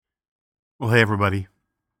Well, hey, everybody.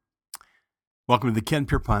 Welcome to the Ken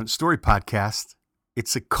Pierpont Story Podcast.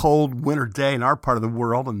 It's a cold winter day in our part of the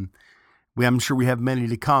world, and I'm sure we have many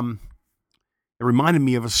to come. It reminded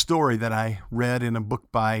me of a story that I read in a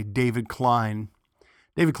book by David Klein.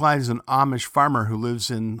 David Klein is an Amish farmer who lives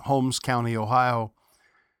in Holmes County, Ohio.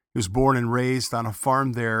 He was born and raised on a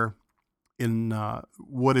farm there in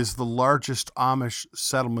what is the largest Amish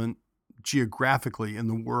settlement geographically in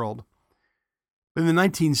the world. In the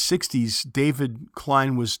 1960s, David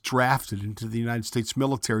Klein was drafted into the United States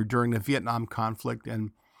military during the Vietnam conflict,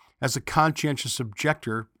 and as a conscientious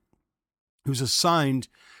objector, he was assigned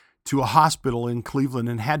to a hospital in Cleveland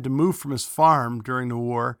and had to move from his farm during the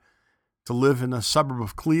war to live in a suburb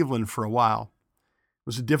of Cleveland for a while. It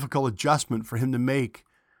was a difficult adjustment for him to make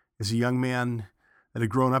as a young man that had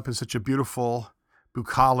grown up in such a beautiful,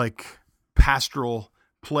 bucolic, pastoral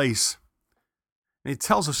place. And he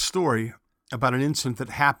tells a story about an incident that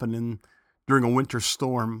happened during a winter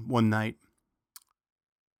storm one night.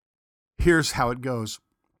 Here's how it goes.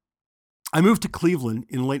 I moved to Cleveland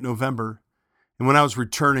in late November, and when I was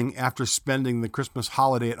returning after spending the Christmas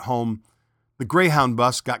holiday at home, the Greyhound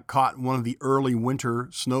bus got caught in one of the early winter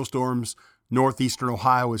snowstorms northeastern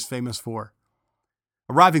Ohio is famous for.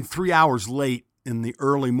 Arriving 3 hours late in the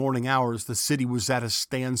early morning hours, the city was at a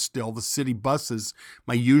standstill. The city buses,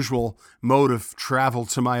 my usual mode of travel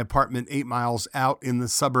to my apartment 8 miles out in the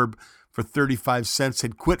suburb for 35 cents,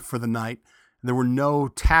 had quit for the night. There were no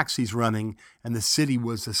taxis running, and the city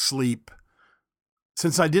was asleep.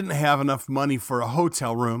 Since I didn't have enough money for a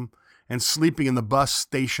hotel room and sleeping in the bus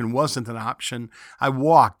station wasn't an option, I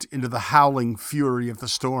walked into the howling fury of the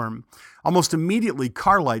storm. Almost immediately,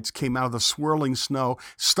 car lights came out of the swirling snow,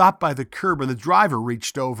 stopped by the curb, and the driver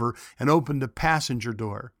reached over and opened a passenger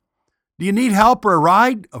door. "Do you need help or a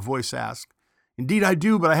ride?" a voice asked. "Indeed I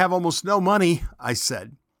do, but I have almost no money," I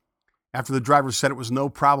said. After the driver said it was no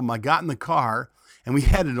problem, I got in the car and we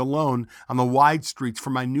headed alone on the wide streets for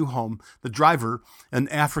my new home. The driver, an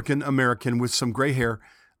African American with some gray hair,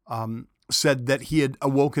 said that he had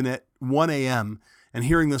awoken at 1 a.m. and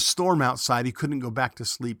hearing the storm outside, he couldn't go back to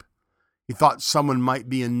sleep. He thought someone might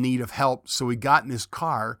be in need of help, so he got in his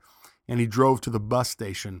car and he drove to the bus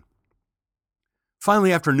station.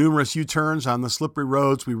 Finally, after numerous U-turns on the slippery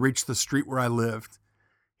roads, we reached the street where I lived.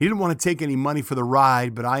 He didn't want to take any money for the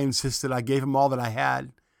ride, but I insisted. I gave him all that I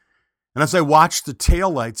had. And as I watched the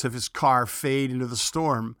taillights of his car fade into the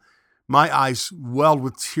storm, my eyes welled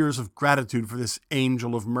with tears of gratitude for this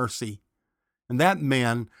angel of mercy. And that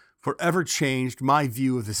man forever changed my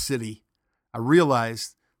view of the city. I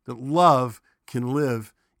realized that love can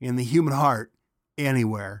live in the human heart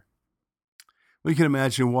anywhere. We can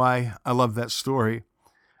imagine why I love that story.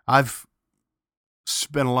 I've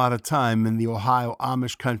spent a lot of time in the Ohio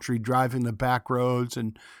Amish country, driving the back roads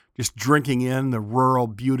and just drinking in the rural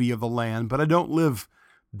beauty of the land, but I don't live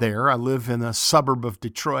there. I live in a suburb of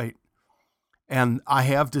Detroit. And I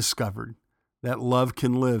have discovered that love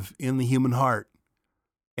can live in the human heart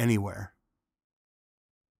anywhere.